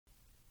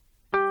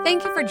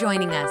Thank you for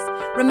joining us.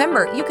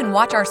 Remember, you can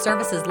watch our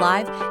services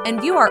live and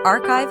view our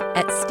archive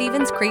at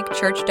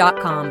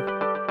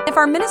StevensCreekChurch.com. If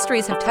our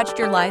ministries have touched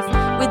your life,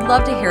 we'd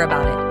love to hear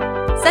about it.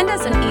 Send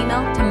us an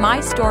email to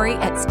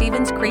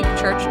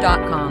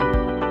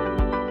mystory@StevensCreekChurch.com.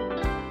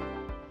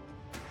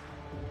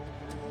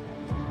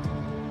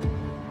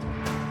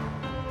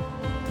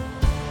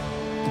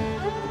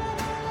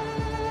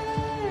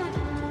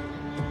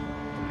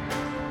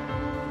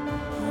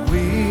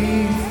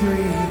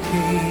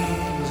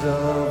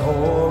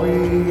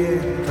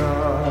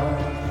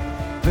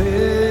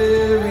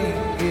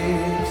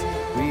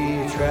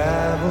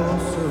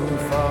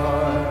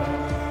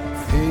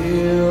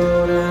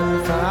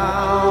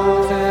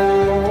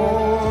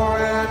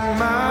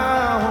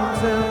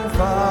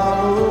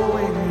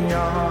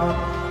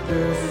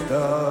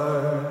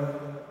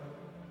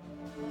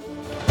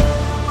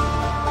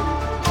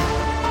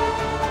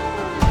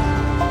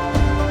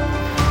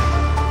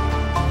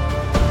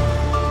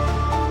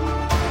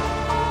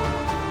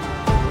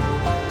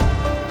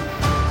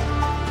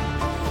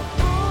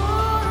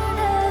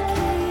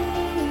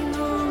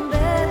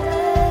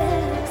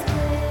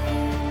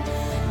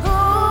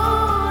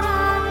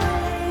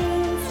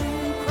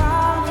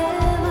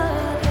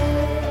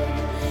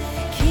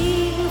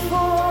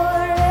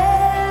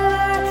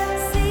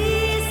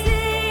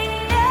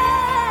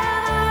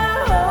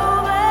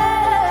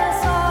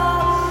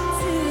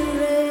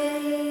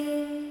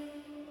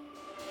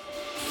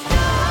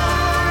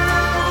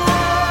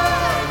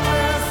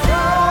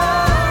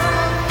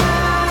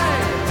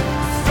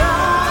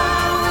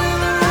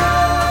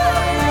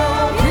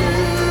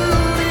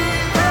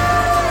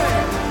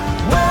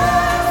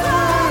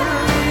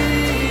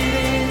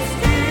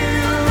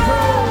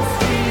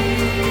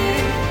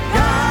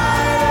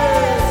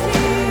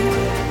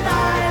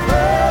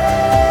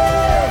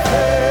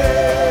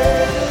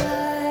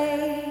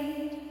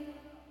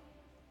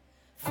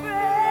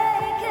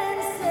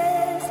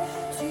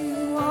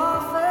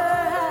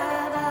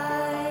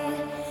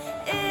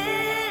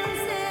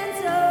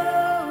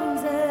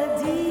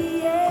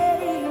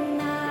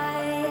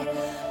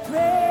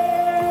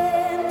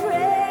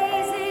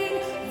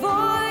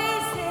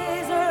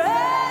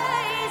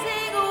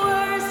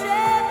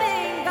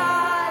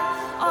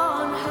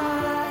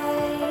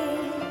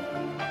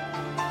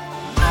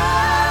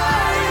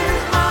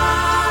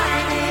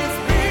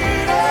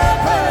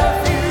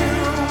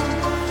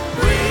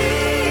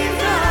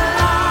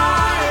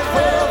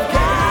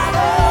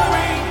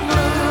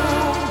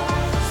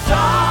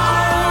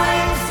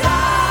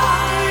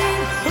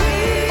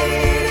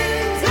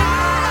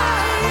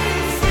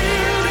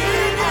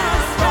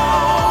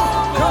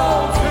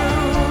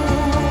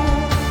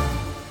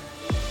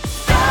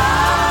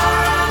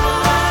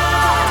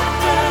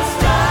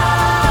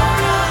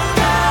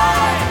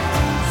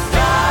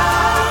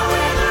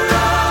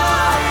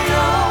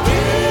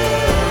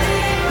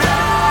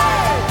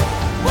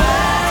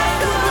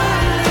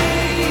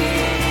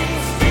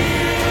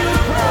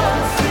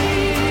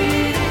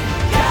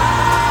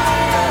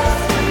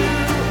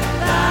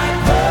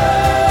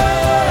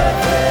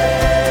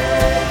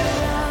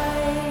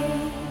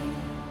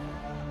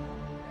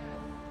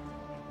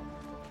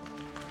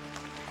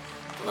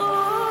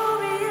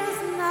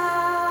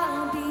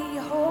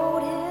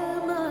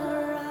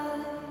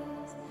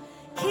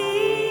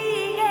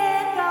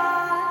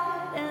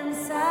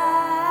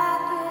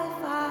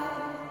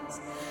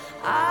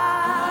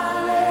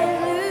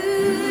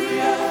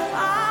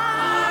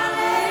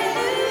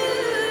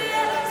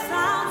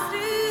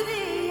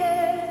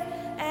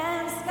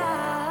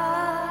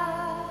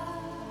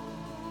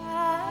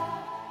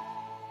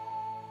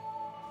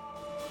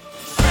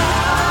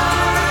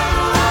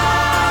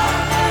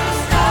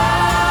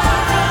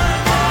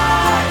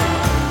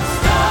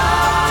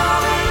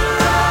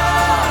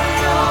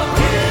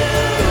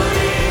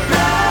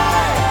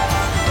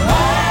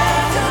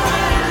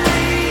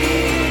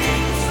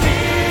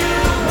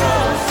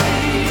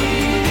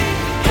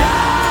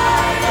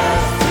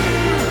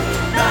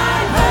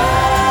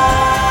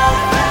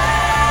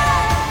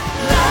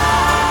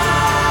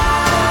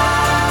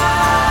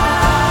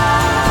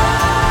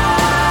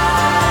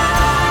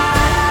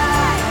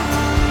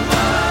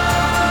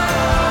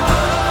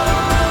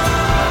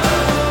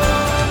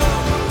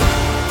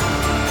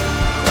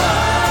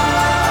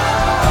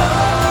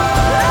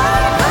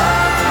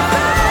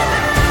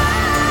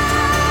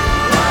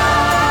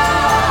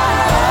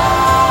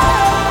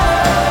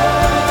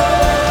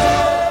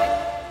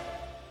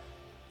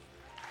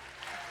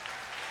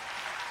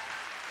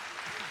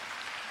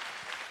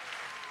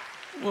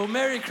 Well,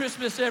 Merry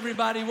Christmas,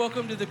 everybody.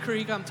 Welcome to the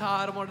Creek. I'm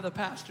Todd. I'm one of the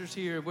pastors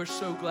here. We're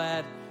so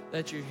glad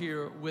that you're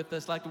here with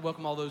us. I'd like to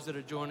welcome all those that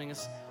are joining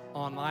us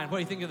online. What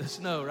do you think of the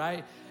snow,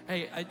 right?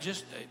 Hey,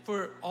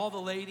 for all the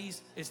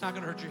ladies, it's not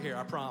going to hurt your hair,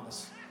 I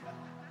promise.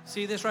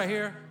 See this right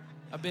here?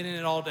 I've been in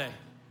it all day.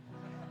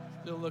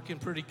 Still looking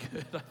pretty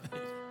good, I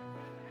think.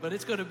 But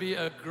it's going to be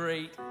a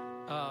great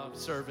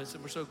service,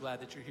 and we're so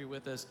glad that you're here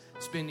with us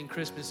spending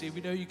Christmas Eve.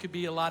 We know you could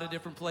be a lot of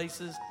different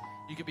places.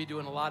 You could be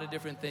doing a lot of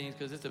different things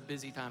because it's a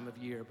busy time of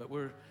year, but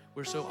we're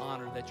so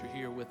honored that you're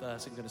here with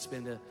us and going to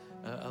spend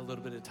a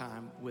little bit of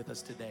time with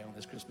us today on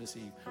this Christmas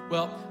Eve.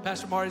 Well,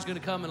 Pastor Marty's going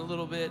to come in a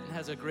little bit and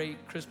has a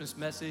great Christmas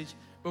message,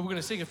 but we're going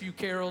to sing a few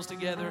carols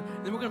together.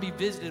 And then we're going to be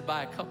visited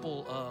by a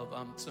couple of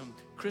some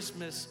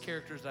Christmas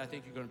characters that I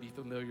think you're going to be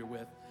familiar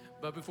with.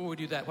 But before we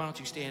do that, why don't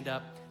you stand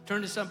up,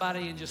 turn to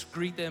somebody and just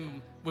greet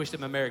them, wish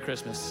them a Merry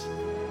Christmas.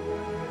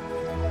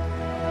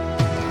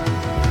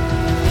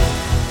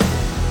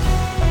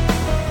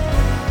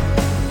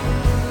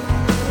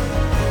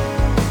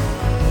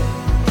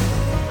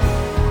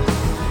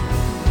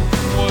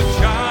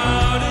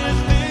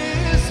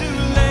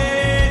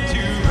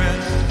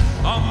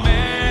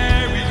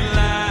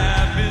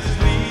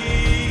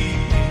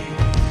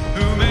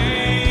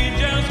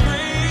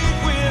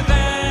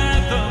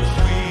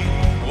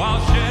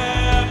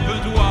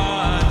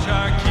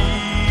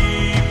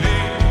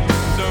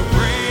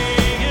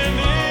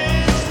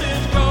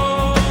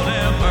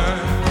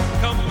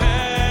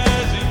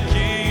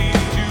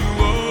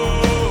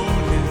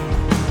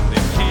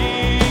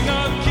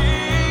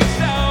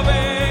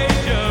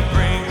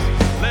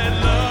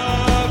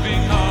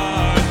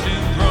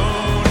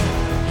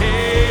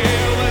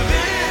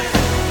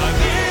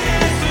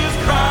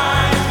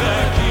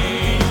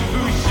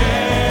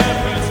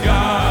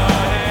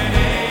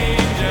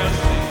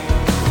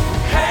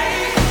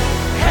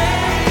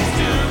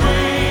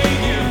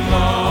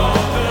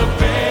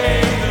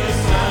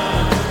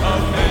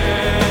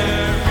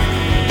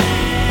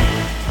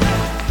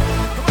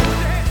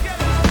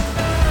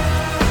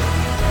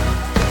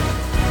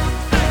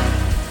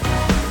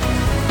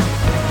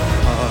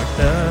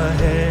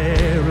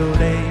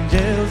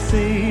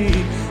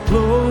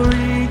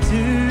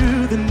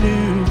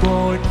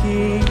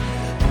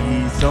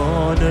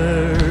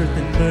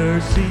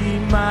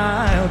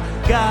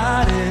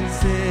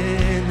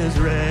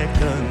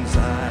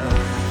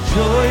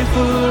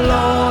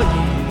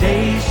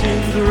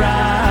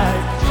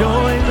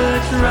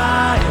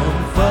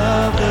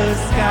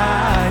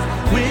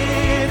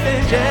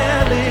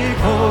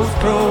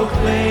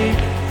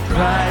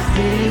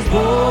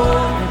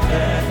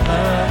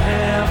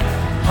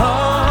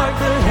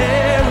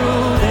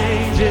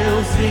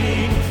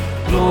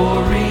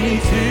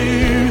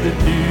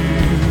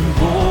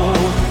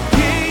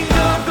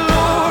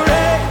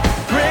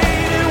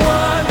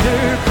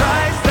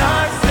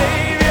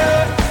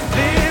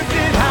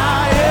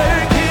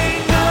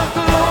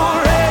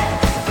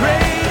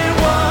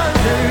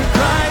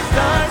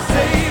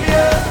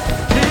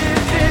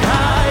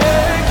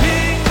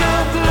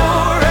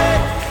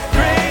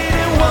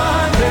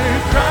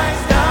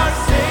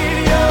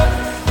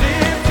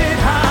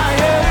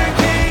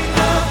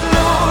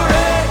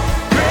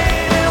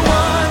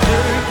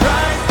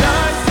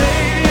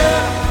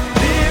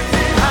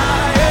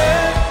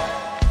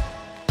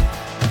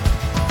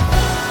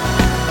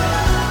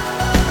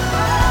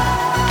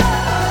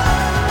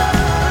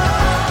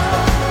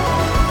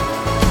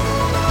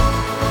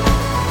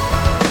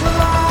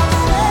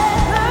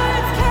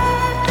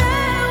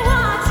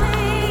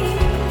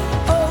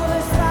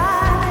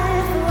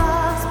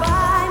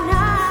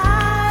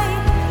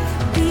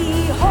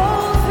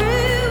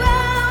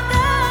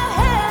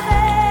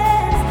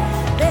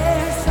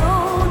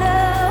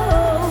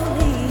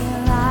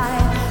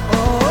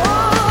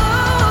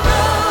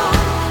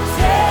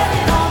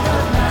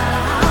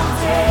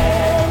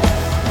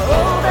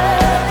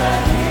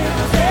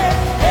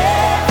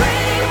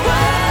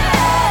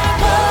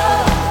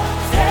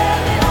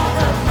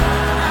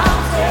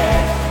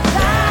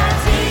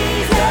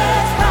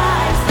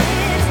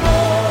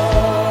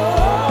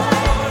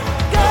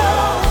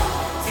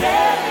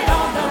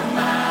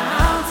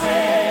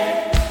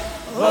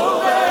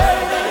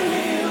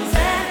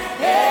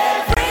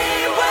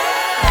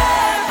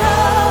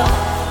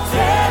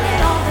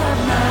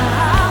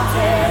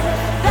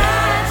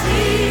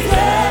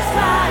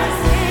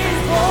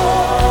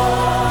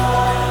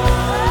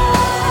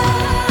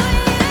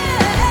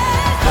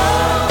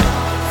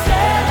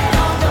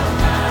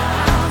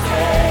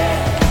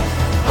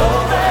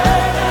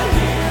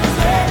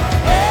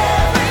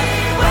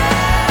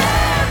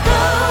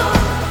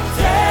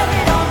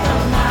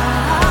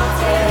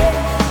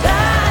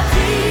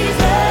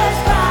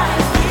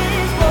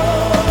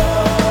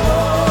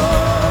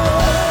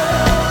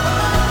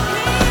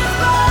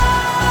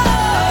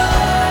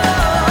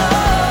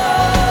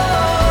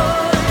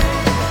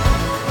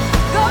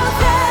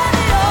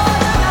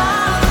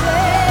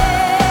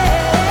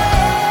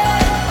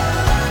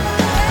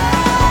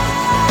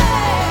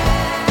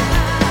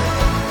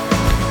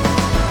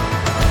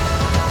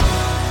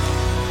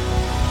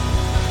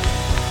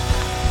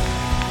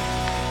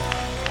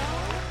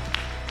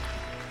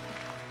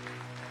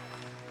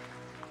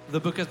 The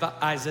book of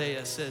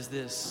Isaiah says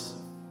this: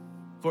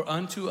 for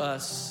unto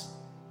us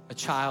a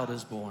child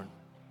is born,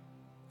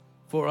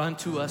 for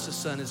unto us a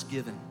son is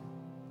given,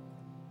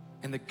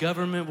 and the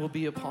government will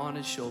be upon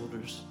his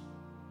shoulders,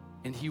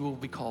 and he will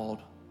be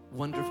called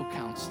Wonderful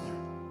Counselor,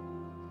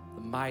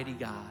 the Mighty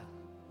God,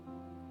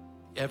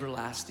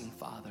 Everlasting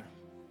Father,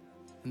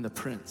 and the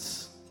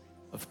Prince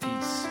of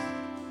Peace.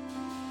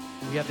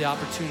 We have the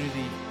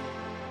opportunity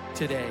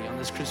today on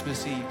this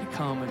Christmas Eve to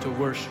come and to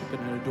worship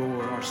and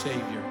adore our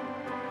Savior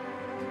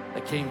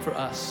that came for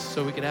us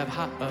so we could have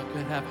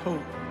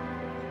hope.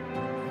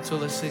 And so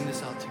let's sing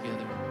this out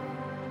together.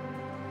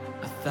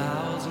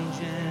 1,000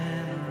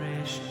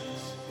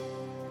 generations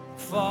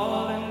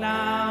falling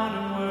down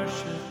in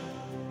worship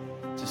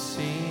to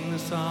sing the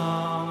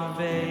song of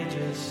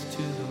ages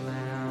to the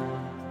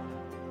Lamb.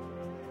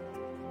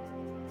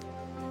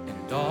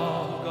 And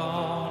all who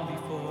gone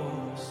before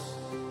us,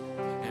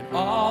 and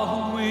all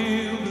who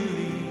will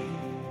believe,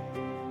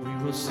 we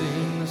will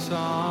sing the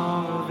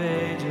song of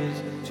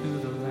ages to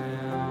the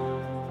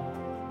Lamb.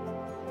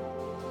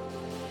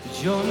 'Cause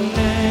your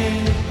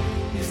name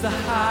is the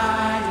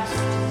highest,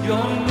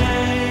 your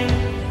name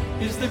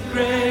is the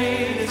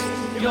greatest,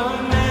 your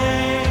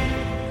name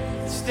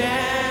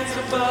stands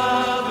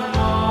above them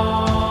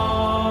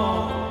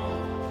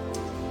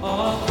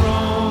all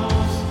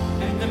thrones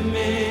and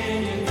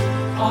dominions,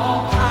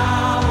 all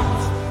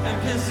powers and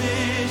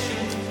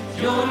positions,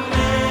 your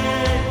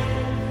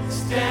name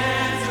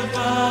stands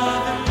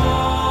above them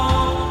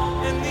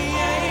all, and the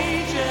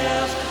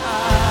angels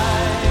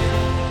cry,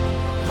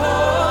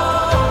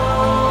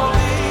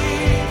 holy,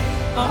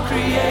 all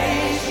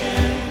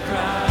creation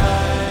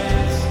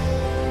cries,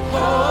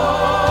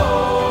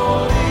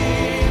 holy,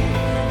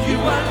 you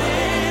are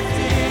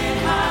lifted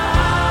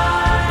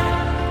high,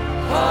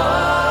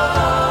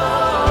 holy,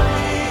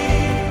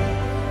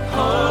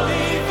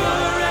 holy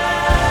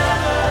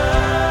forever.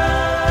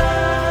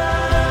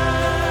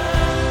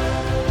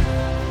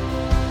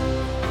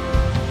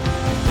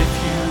 If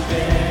you've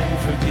been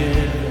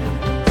forgiven,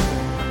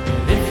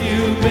 and if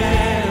you've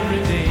been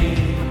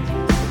redeemed,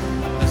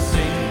 let's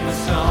sing the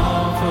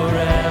song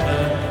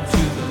forever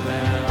to the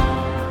Lamb.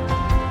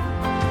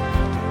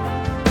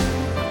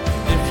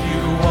 If you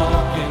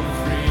walk in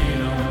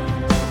freedom,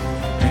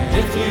 and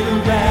if you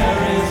bear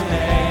His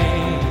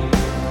name,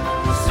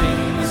 we'll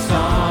sing the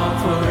song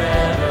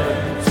forever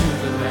to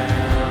the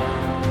Lamb.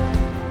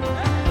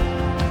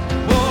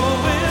 Oh,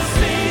 we'll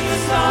sing the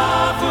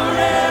song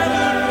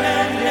forever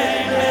and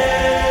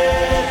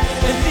amen.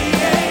 And the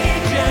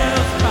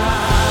angels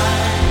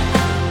cry,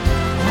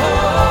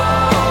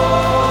 holy,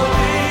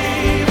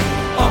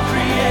 all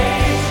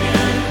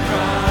creation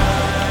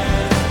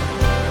cries,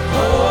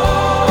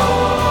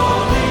 holy,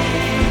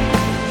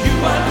 you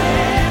are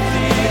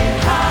lifted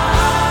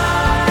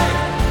high,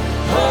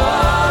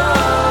 holy,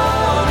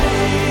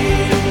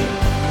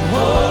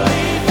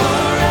 holy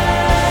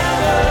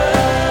forever.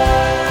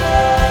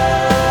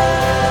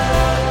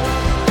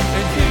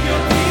 And hear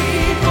your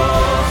people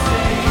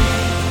sing,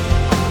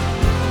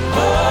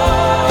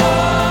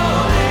 holy,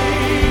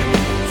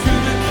 to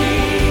the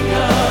King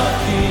of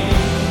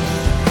Kings.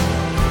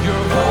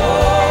 You're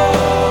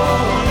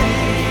holy,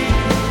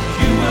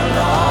 you will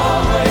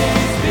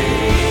always be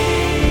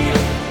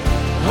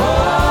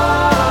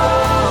holy,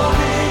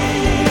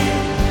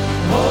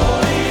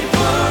 holy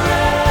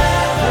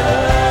forever.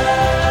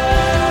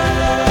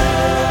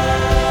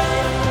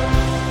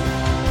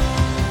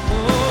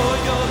 Oh,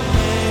 your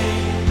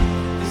name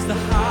is the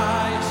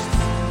highest,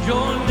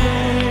 your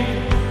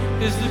name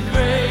is the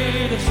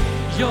greatest,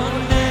 your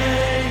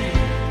name,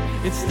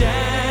 it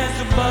stands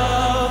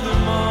above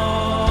them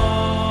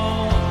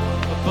all,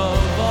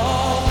 above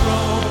all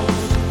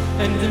thrones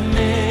and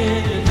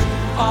dominions,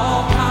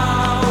 all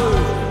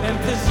powers and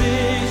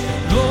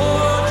positions.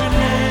 Lord, your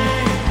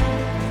name,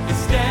 it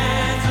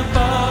stands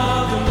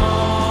above them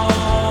all.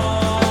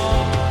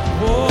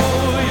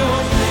 Oh, your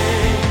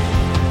name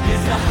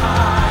is the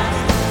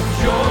highest,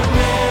 your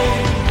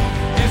name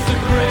is the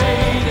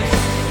greatest,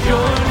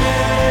 your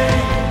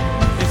name,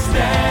 it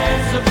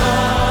stands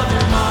above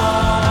them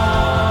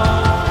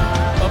all,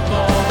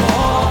 above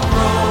all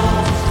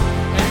thrones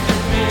and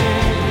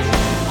dominions,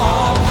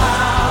 all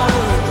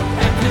powers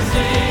and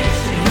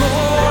positions.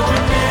 Lord,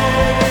 your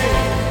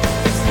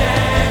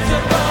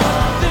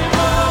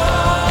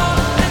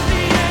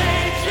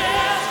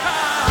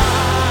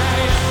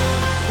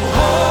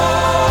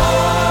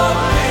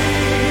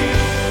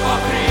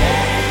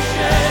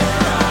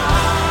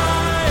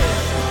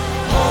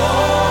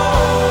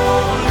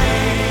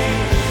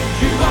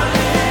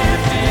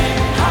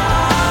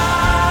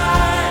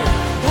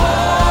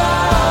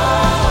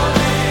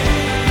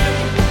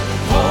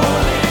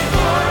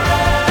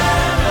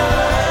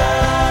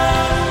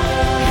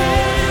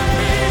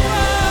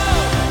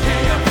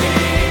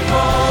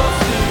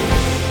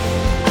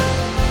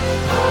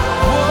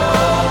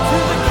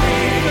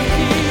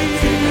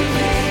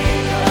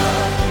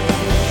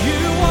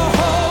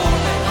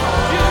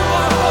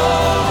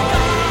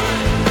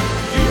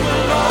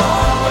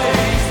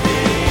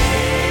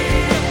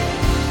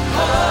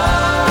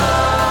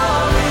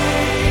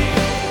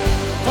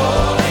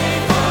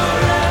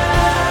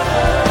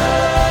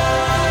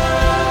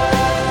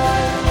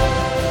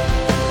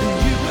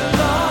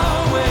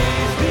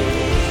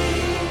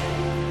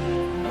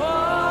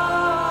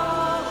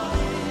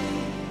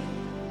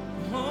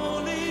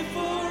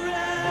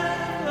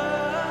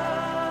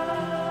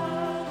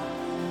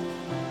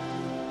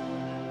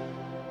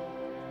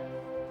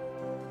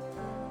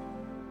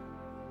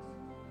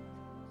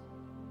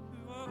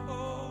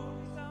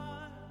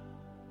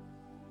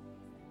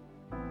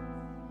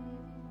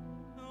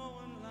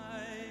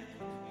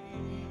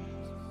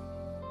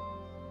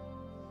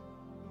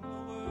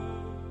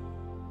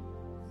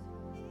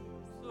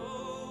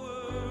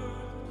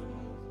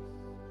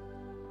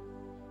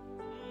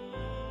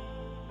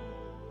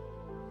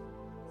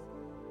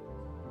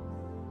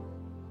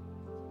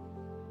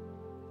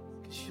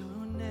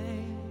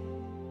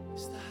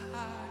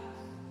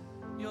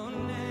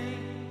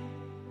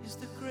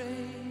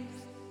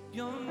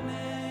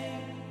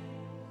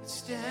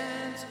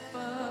stands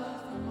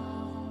above them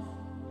all,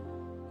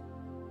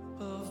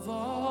 above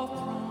all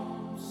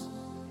thrones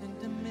and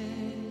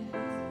dominions,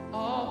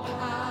 all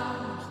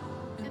powers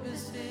and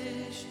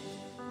positions.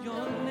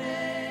 Your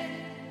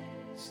name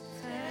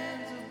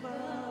stands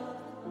above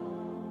them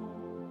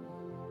all.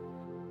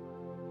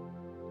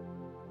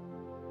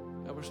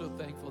 God, we're so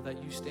thankful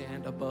that you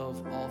stand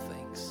above all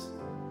things.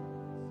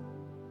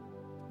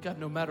 God,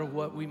 no matter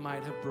what we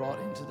might have brought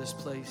into this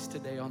place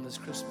today on this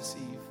Christmas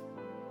Eve,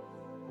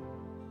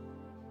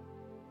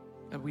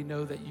 and we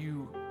know that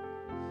you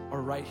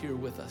are right here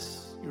with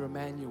us. You're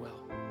Emmanuel,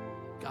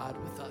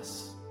 God with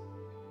us.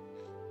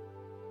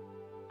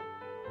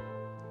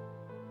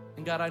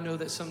 And God, I know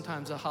that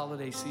sometimes a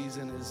holiday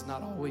season is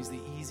not always the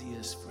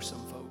easiest for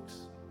some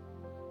folks.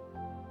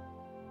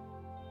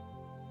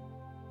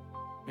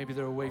 Maybe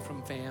they're away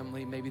from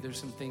family. Maybe there's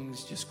some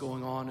things just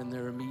going on in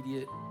their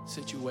immediate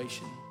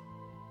situation.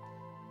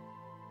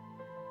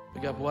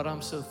 But God, what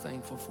I'm so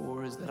thankful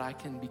for is that I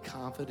can be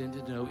confident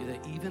to know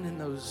that even in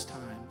those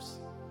times,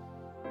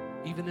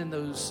 even in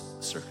those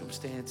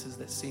circumstances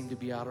that seem to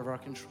be out of our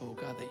control,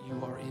 God, that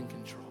you are in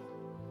control.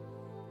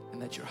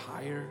 And that you're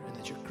higher, and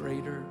that you're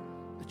greater,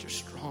 that you're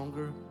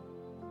stronger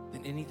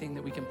than anything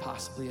that we can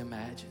possibly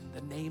imagine.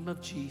 The name of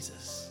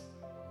Jesus.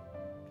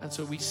 And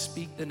so we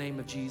speak the name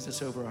of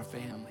Jesus over our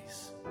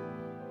families.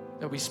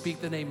 God, we speak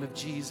the name of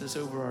Jesus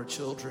over our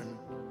children.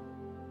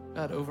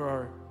 God, over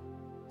our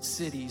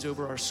cities,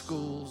 over our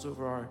schools,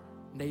 over our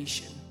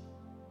nation,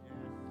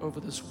 over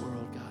this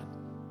world, God.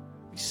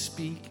 We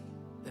speak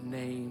the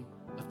name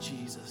of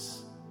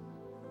Jesus.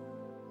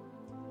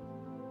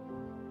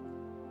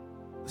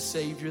 The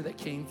Savior that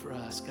came for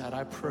us. God,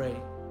 I pray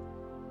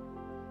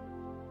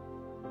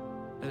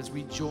that as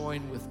we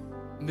join with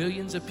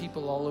millions of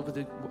people all over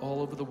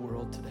the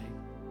world today,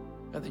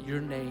 God, that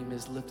your name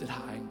is lifted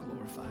high and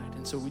glorified.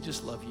 And so we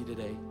just love you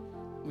today.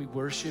 We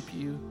worship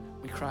you.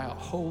 We cry out,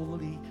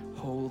 holy,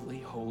 holy,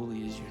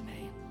 holy is your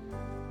name.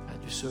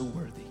 God, you're so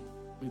worthy.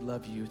 We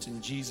love you. It's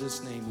in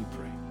Jesus' name we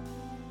pray.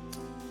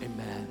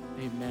 Amen.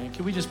 Amen.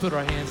 Can we just put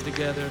our hands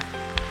together,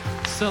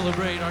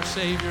 celebrate our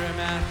Savior?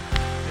 Amen.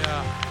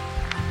 Yeah.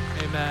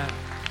 Amen.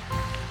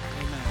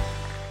 Amen.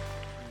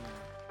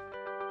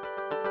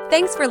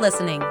 Thanks for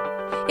listening.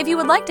 If you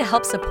would like to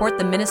help support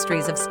the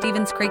ministries of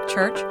Stevens Creek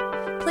Church,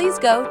 please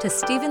go to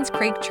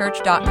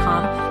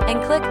StevensCreekChurch.com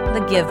and click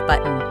the Give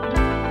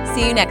button.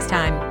 See you next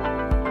time.